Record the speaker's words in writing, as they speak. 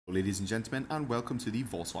Ladies and gentlemen, and welcome to the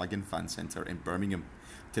Volkswagen Fan Centre in Birmingham.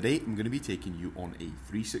 Today I'm going to be taking you on a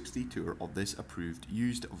 360 tour of this approved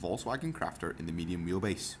used Volkswagen Crafter in the medium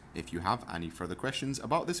wheelbase. If you have any further questions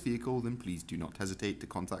about this vehicle, then please do not hesitate to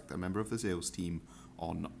contact a member of the sales team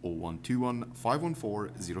on 0121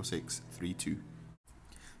 514 0632.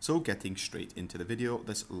 So getting straight into the video,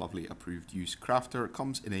 this lovely approved used Crafter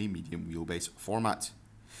comes in a medium wheelbase format.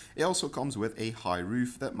 It also comes with a high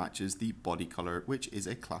roof that matches the body colour, which is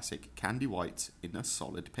a classic candy white in a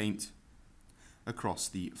solid paint. Across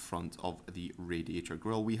the front of the radiator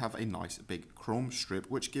grille we have a nice big chrome strip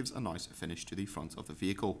which gives a nice finish to the front of the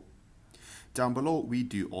vehicle. Down below we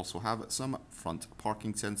do also have some front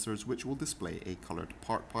parking sensors which will display a coloured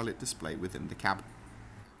Part Pilot display within the cab.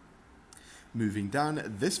 Moving down,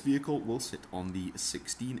 this vehicle will sit on the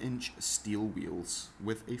 16-inch steel wheels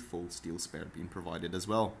with a full steel spare being provided as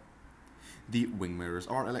well. The wing mirrors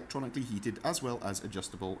are electronically heated as well as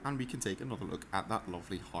adjustable, and we can take another look at that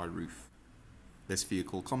lovely high roof. This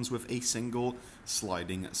vehicle comes with a single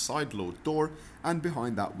sliding side load door, and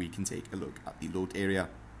behind that we can take a look at the load area.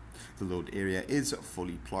 The load area is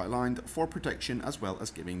fully ply lined for protection as well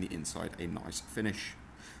as giving the inside a nice finish.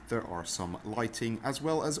 There are some lighting as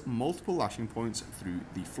well as multiple lashing points through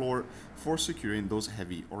the floor for securing those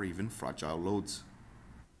heavy or even fragile loads.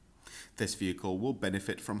 This vehicle will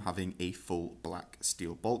benefit from having a full black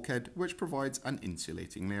steel bulkhead which provides an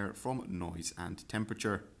insulating layer from noise and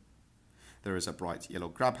temperature. There is a bright yellow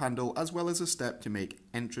grab handle as well as a step to make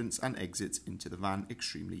entrance and exits into the van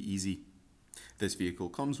extremely easy. This vehicle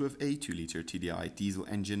comes with a 2-litre TDI diesel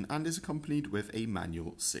engine and is accompanied with a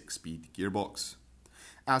manual 6-speed gearbox.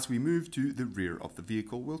 As we move to the rear of the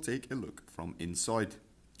vehicle, we'll take a look from inside.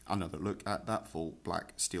 Another look at that full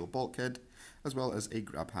black steel bulkhead, as well as a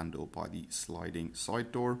grab handle by the sliding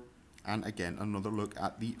side door, and again another look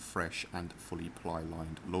at the fresh and fully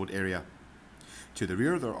ply-lined load area. To the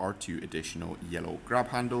rear there are two additional yellow grab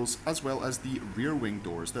handles, as well as the rear wing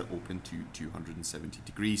doors that open to 270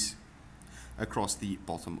 degrees. Across the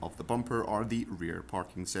bottom of the bumper are the rear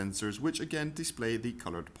parking sensors, which again display the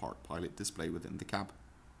coloured Part Pilot display within the cab.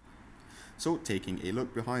 So taking a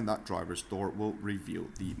look behind that driver's door will reveal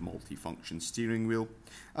the multifunction steering wheel,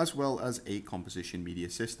 as well as a composition media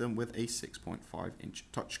system with a 6.5-inch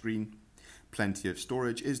touchscreen. Plenty of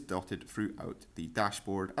storage is dotted throughout the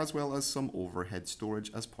dashboard, as well as some overhead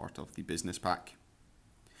storage as part of the business pack.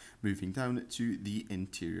 Moving down to the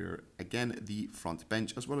interior, again the front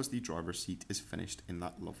bench as well as the driver's seat is finished in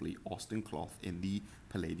that lovely Austin cloth in the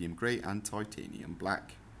palladium grey and titanium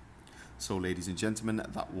black. So ladies and gentlemen,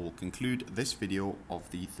 that will conclude this video of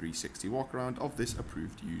the 360 walk around of this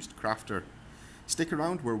approved used Crafter. Stick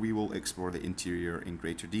around where we will explore the interior in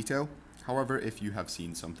greater detail. However, if you have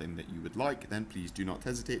seen something that you would like, then please do not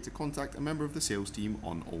hesitate to contact a member of the sales team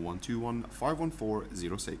on 0121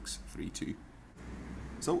 514 0632.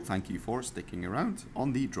 So thank you for sticking around.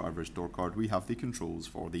 On the driver's door card we have the controls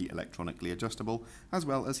for the electronically adjustable as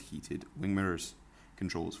well as heated wing mirrors.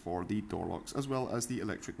 Controls for the door locks as well as the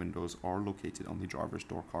electric windows are located on the driver's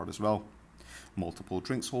door card as well. Multiple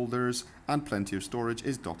drinks holders and plenty of storage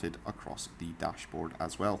is dotted across the dashboard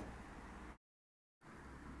as well.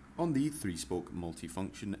 On the 3-spoke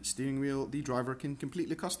multifunction steering wheel, the driver can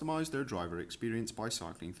completely customize their driver experience by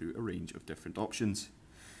cycling through a range of different options.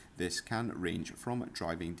 This can range from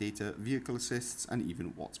driving data, vehicle assists, and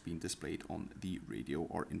even what's being displayed on the radio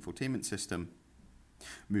or infotainment system.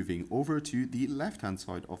 Moving over to the left hand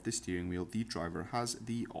side of the steering wheel, the driver has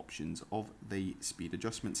the options of the speed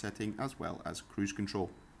adjustment setting as well as cruise control.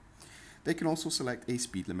 They can also select a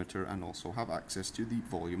speed limiter and also have access to the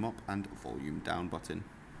volume up and volume down button.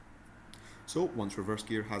 So once reverse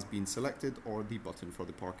gear has been selected or the button for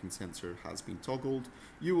the parking sensor has been toggled,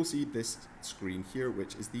 you will see this screen here,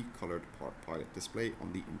 which is the coloured Part Pilot display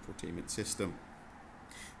on the infotainment system.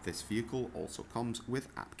 This vehicle also comes with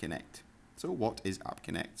App Connect. So what is App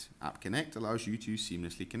Connect? App Connect allows you to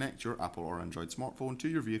seamlessly connect your Apple or Android smartphone to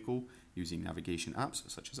your vehicle using navigation apps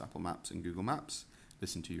such as Apple Maps and Google Maps,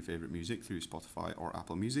 listen to your favourite music through Spotify or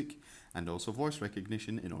Apple Music, and also voice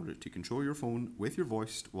recognition in order to control your phone with your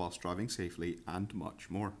voice whilst driving safely, and much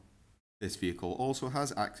more. This vehicle also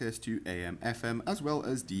has access to AM, FM as well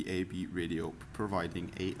as DAB radio,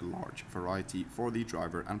 providing a large variety for the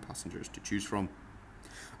driver and passengers to choose from.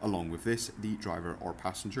 Along with this, the driver or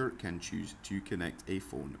passenger can choose to connect a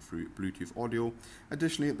phone through Bluetooth audio.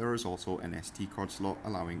 Additionally, there is also an SD card slot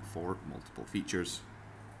allowing for multiple features.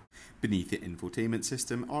 Beneath the infotainment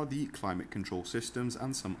system are the climate control systems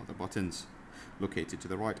and some other buttons. Located to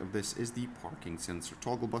the right of this is the parking sensor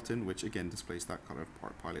toggle button, which again displays that colored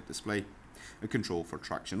Park Pilot display. A control for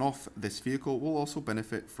traction off. This vehicle will also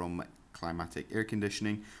benefit from Climatic air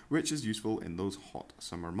conditioning, which is useful in those hot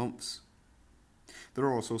summer months. There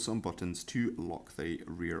are also some buttons to lock the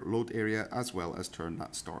rear load area, as well as turn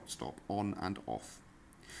that start-stop on and off.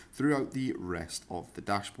 Throughout the rest of the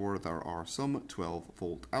dashboard there are some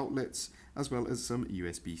 12-volt outlets, as well as some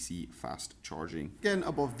USB-C fast charging. Again,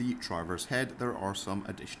 above the driver's head there are some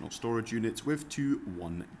additional storage units with two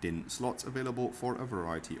 1-DIN slots available for a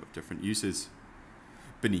variety of different uses.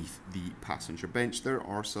 Beneath the passenger bench there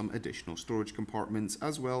are some additional storage compartments,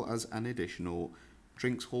 as well as an additional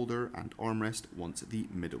drinks holder and armrest once the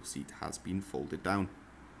middle seat has been folded down.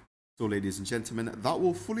 So ladies and gentlemen, that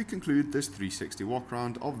will fully conclude this 360 walk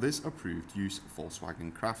around of this approved use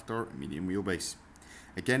Volkswagen Crafter medium wheelbase.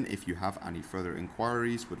 Again, if you have any further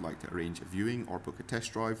inquiries, would like to arrange a viewing or book a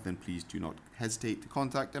test drive, then please do not hesitate to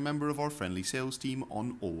contact a member of our friendly sales team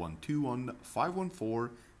on 0121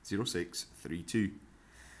 514 0632.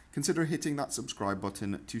 Consider hitting that subscribe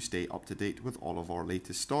button to stay up to date with all of our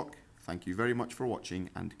latest stock. Thank you very much for watching,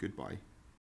 and goodbye.